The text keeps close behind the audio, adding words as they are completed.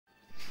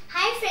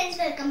friends,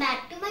 welcome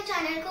back to my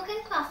channel Cook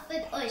and Craft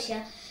with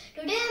Arshia.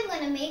 Today I'm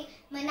going to make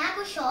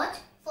Monaco shorts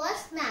for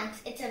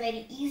snacks. It's a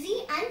very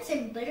easy and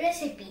simple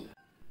recipe.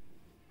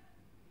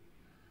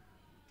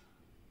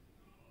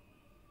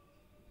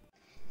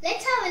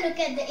 Let's have a look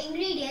at the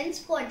ingredients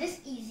for this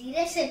easy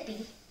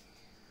recipe.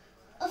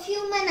 A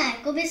few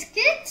Monaco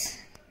biscuits,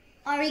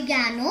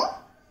 oregano,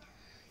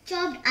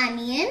 chopped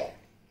onion,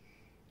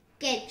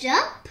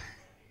 ketchup,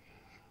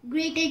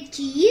 grated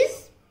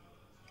cheese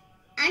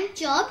and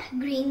chopped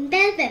green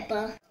bell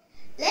pepper.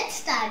 Let's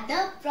start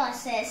the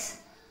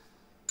process.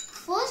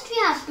 First we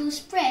have to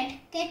spread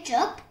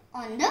ketchup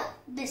on the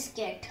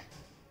biscuit.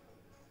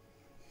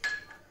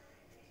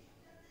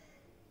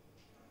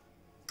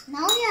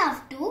 Now we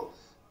have to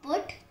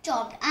put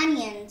chopped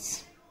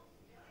onions,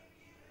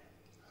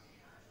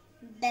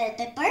 bell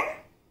pepper,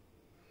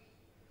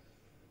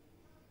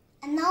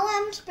 and now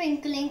I am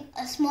sprinkling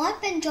a small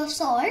pinch of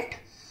salt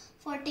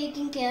for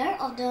taking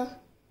care of the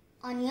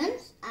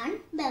onions and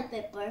bell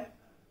pepper.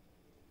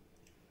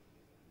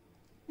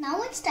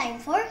 Now it's time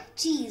for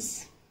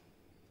cheese.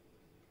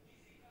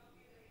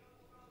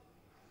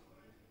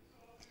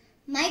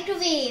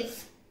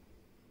 Microwave.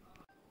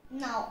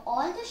 Now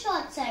all the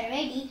shorts are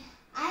ready.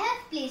 I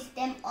have placed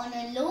them on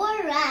a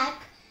lower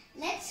rack.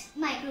 Let's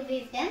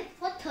microwave them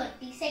for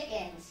 30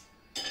 seconds.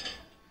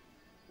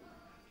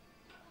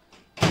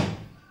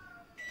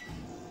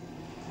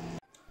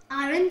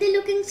 Aren't they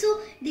looking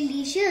so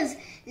delicious?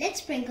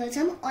 Let's sprinkle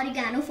some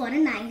oregano for a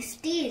nice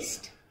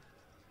taste.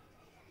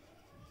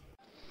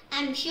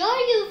 I'm sure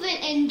you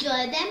will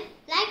enjoy them.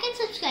 Like and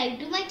subscribe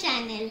to my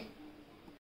channel.